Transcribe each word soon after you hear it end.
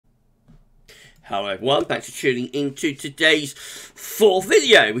Hello everyone, thanks for tuning into today's fourth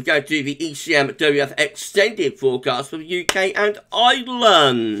video. We're going to do the ECMWF extended forecast for the UK and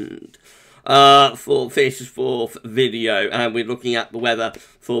Ireland for this fourth video, and we're looking at the weather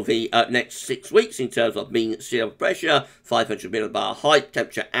for the next 6 weeks in terms of mean sea level pressure, 500 millibar height,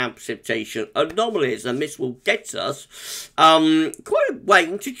 temperature and precipitation anomalies, and this will get us quite a way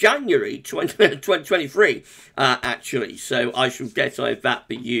into January 2023 actually, so I shall get over that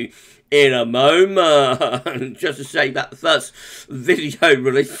for you in a moment. Just to say that the first video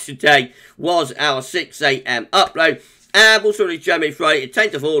released today was our 6 AM upload, and also on January Friday,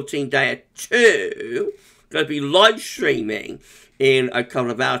 10 to 14 day at 2. Going to be live streaming in a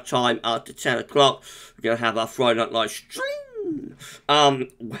couple of hours time after 10 o'clock. We're going to have our Friday night live stream,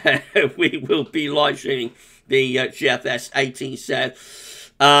 where we will be live streaming the GFS 18 set,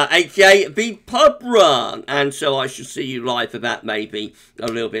 aka the pub run, and so I shall see you live for that maybe a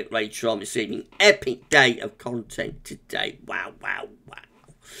little bit later on this evening. Epic day of content today. Wow, wow, wow.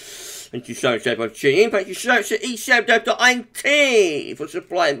 Thank you so much everyone for tuning in. Thank you so much to ECMWF for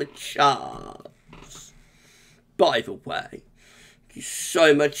supplying the charts. By the way, thank you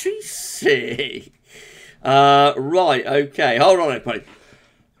so much, EC. Right, okay, hold on everybody.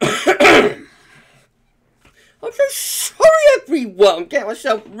 I'm so sorry everyone, I'm getting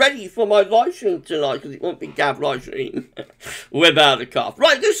myself ready for my live stream tonight because it won't be Gav live stream without a cough.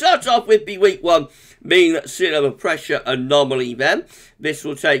 Right, let's start off with the week 1 mean sea level pressure anomaly then. This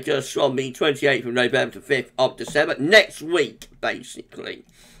will take us from the 28th of November to 5th of December, next week basically.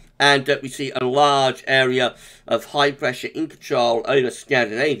 And we see a large area of high pressure in control over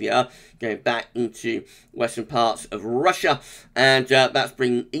Scandinavia, going back into western parts of Russia, and that's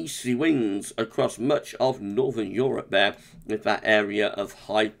bringing easterly winds across much of northern Europe there, with that area of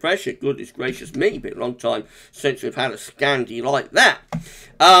high pressure. Goodness gracious me, been a long time since we've had a Scandi like that.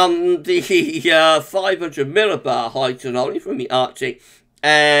 The 500 millibar height anomaly from the Arctic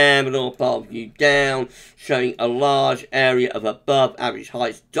and the north part view down, showing a large area of above average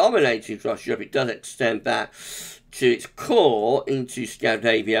heights dominating across Europe. It does extend back to its core into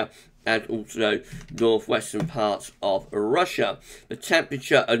Scandinavia and also northwestern parts of Russia. The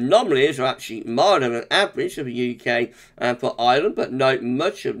temperature anomalies are actually milder than average of the UK and for Ireland, but note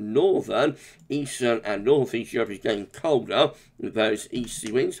much of northern, eastern and northeast Europe is getting colder with those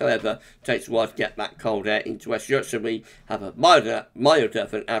easterly winds. However, it takes a while to get that cold air into West Europe, so we have a milder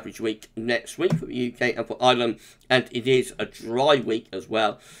than average week next week for the UK and for Ireland, and it is a dry week as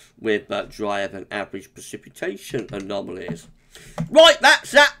well, with drier than average precipitation anomalies. Right,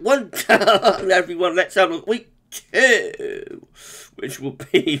 that's that one done, everyone. Let's have a look at week 2, which will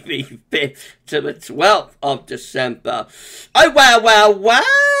be the 5th to the 12th of December. Oh, wow, wow, wow!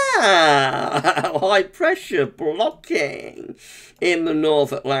 High pressure blocking in the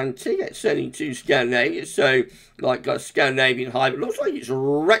North Atlantic, extending to Scandinavia. So, like, got Scandinavian high, but it looks like it's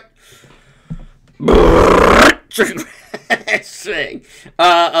retrogressing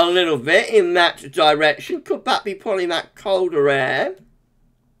a little bit in that direction. Could that be pulling that colder air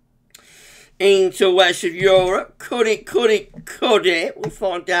into west of Europe? Could it? We'll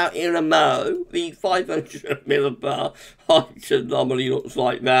find out in a mo. The 500 millibar height anomaly looks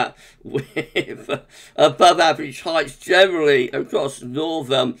like that, with above average heights generally across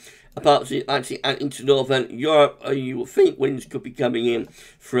northern parts of the Atlantic and into northern Europe. You will think winds could be coming in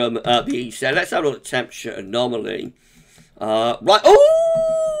from the east there. Let's have a look at temperature anomaly. Right,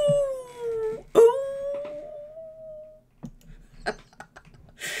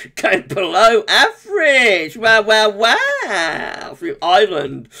 going below average. Wow, wow, wow. Through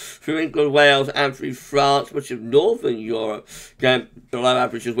Ireland, through England, Wales, and through France, much of northern Europe, going below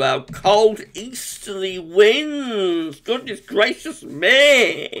average as well. Cold easterly winds. Goodness gracious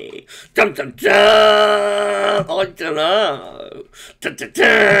me. Dum, dum, dum. I don't know. Dum, dum,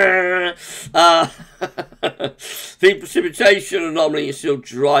 dum. The precipitation anomaly is still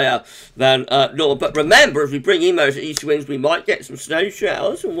drier than normal, but remember, as we bring in those east winds, we might get some snow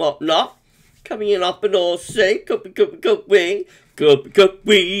showers and whatnot coming in up the North Sea. Could be.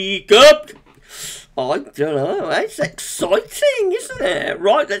 I don't know. It's exciting, isn't it?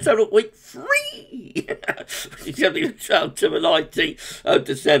 Right, let's have a look at week 3. It's going to be the 12th to the 19th of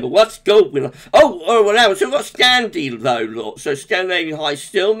December. What's going on? Oh, well, now, so we've got Scandi, though, look. So Scandinavian high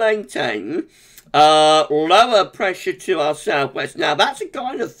still maintained. Lower pressure to our southwest. Now, that's a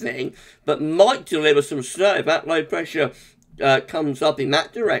kind of thing that might deliver some snow if that low pressure comes up in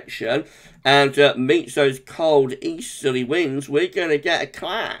that direction and meets those cold easterly winds. We're going to get a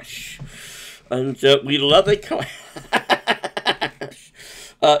clash. And we love a clash.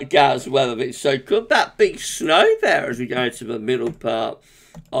 GavsWeatherVids. So could that be snow there as we go to the middle part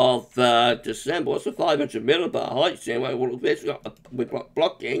of December. What's the 500 millibar heights here? Well, look, we've got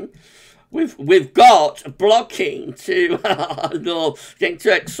blocking. We've got blocking to our north, getting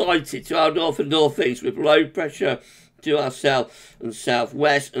too excited to our north and northeast with low pressure to our south and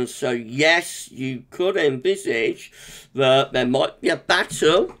southwest. And so, yes, you could envisage that there might be a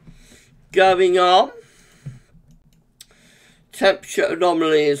battle going on. Temperature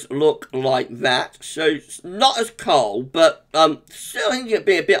anomalies look like that. So, it's not as cold, but still think it'd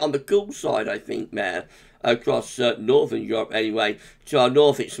be a bit on the cool side, I think, there. Across northern Europe anyway. To our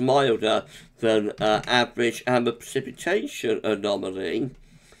north it's milder than average, and the precipitation anomaly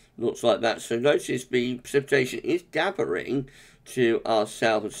looks like that. So notice the precipitation is gathering to our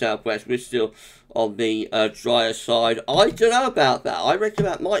south and southwest. We're still on the drier side. I don't know about that. I reckon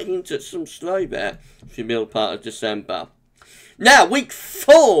that might hint at some snow there for the middle part of December. Now, week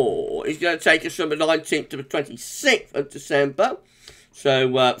 4 is going to take us from the 19th to the 26th of December.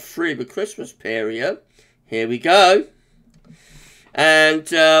 So through the Christmas period. Here we go. And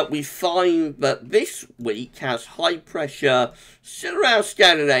we find that this week has high pressure still around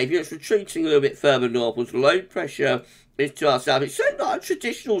Scandinavia. It's retreating a little bit further northwards. Low pressure is to our south. It's certainly not a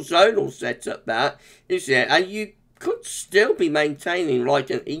traditional zonal setup, that, is it? And you could still be maintaining like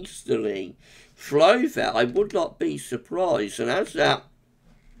an easterly flow there. I would not be surprised. And as that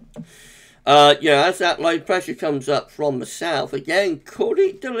as that low pressure comes up from the south, again, could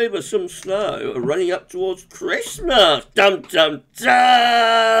it deliver some snow running up towards Christmas? Dum, dum, dum!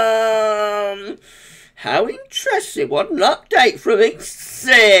 How interesting. What an update from EC.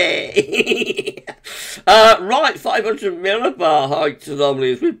 Right, 500 millibar height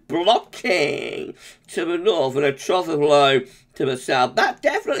anomalies with blocking to the north and a trough of low to the south. That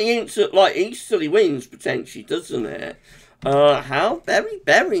definitely hints at like easterly winds potentially, doesn't it? How very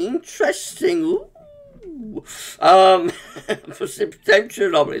interesting. Ooh. Precipitation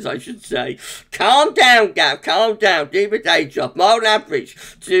anomalies, I should say. Calm down, Gav, calm down. Do the day job. Mild average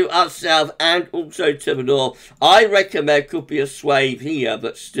to our south and also to the north. I reckon there could be a swathe here,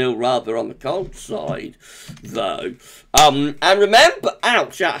 but still rather on the cold side, though. And remember,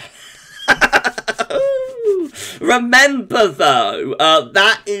 ouch. Remember, though,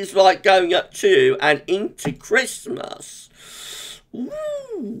 that is like going up to and into Christmas. Ooh,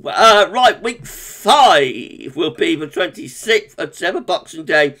 right, week 5 will be the 26th of December, Boxing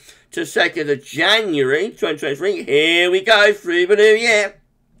Day, to 2nd of January 2023. Here we go through the new year.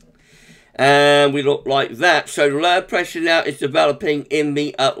 And we look like that. So low pressure now is developing in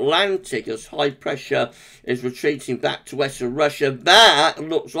the Atlantic as high pressure is retreating back to western Russia. That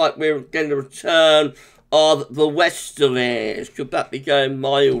looks like we're getting a return of the westerlies. Could that be going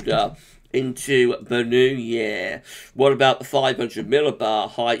milder into the new year? What about the 500 millibar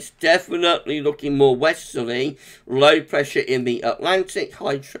heights? Definitely looking more westerly. Low pressure in the Atlantic,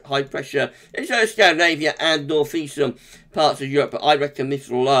 high pressure in Scandinavia and northeastern parts of Europe. But I reckon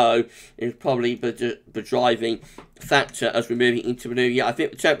this low is probably the driving factor as we're moving into the new year. I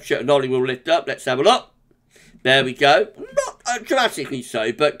think the temperature at Nolly will lift up. Let's have a look. There we go. Not dramatically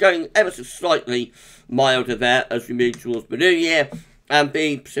so, but going ever so slightly milder there as we move towards the new year. And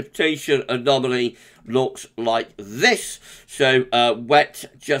the precipitation anomaly looks like this. So wet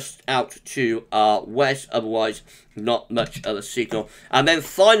just out to our west, otherwise not much of a signal. And then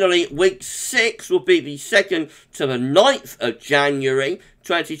finally, week 6 will be the 2nd to the 9th of January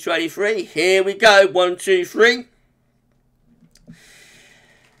 2023. Here we go, 1, 2, 3.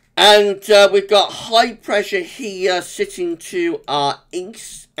 And we've got high pressure here sitting to our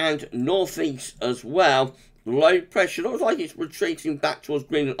east and northeast as well. Low pressure looks like it's retreating back towards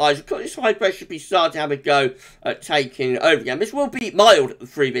Greenland Islands. Could this high pressure be starting to have a go at taking it over again? This will be mild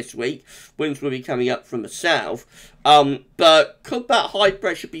through this week. Winds will be coming up from the south. But could that high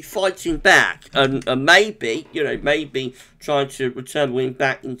pressure be fighting back and maybe, maybe trying to return the wind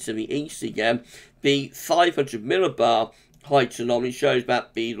back into the east again? The 500 millibar height anomaly shows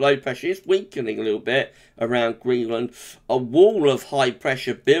that the low pressure is weakening a little bit around Greenland. A wall of high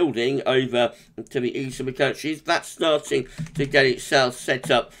pressure building over to the east of the country. That's starting to get itself set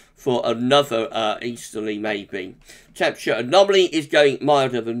up for another easterly maybe. Temperature anomaly is going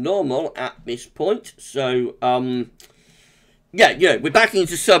milder than normal at this point. So, yeah, we're back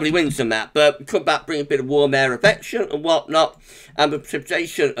into southerly winds and that, but could that bring a bit of warm air affection and whatnot? And the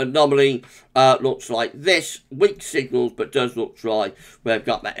precipitation anomaly looks like this. Weak signals, but does look dry. We've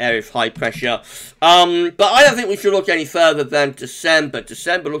got that area of high pressure. But I don't think we should look any further than December.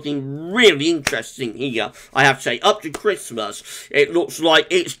 December looking really interesting here, I have to say. Up to Christmas, it looks like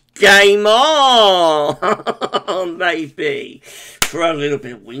it's game on, maybe, for a little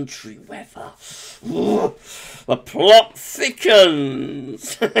bit of wintry weather. Ooh, the plot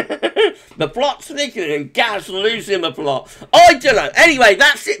thickens. The plot's thickening and Gav's losing the plot. I don't know. Anyway,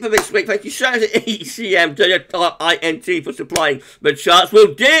 that's it for this week. Thank you so much to ECMWF for supplying the charts.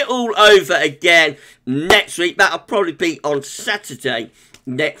 We'll do it all over again next week. That'll probably be on Saturday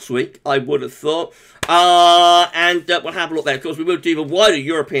next week, I would have thought. And we'll have a look there. Of course, we will do the wider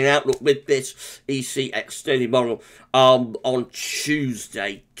European outlook with this EC extended model on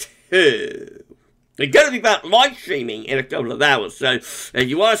Tuesday too. They're going to be back live streaming in a couple of hours, so if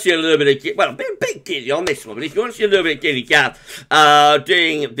you want to see a little bit of, well, a bit giddy on this one, but if you want to see a little bit of giddy Gav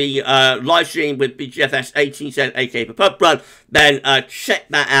doing the live stream with BGFS 18 AK per pub run, then check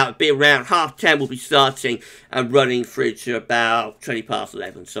that out. It'll be around 10:30. We'll be starting and running through to about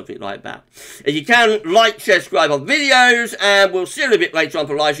 11, something like that. If you can, like, share, subscribe on videos, and we'll see you a little bit later on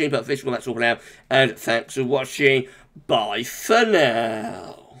for live stream, but for this one, that's all for now, and thanks for watching. Bye for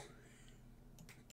now.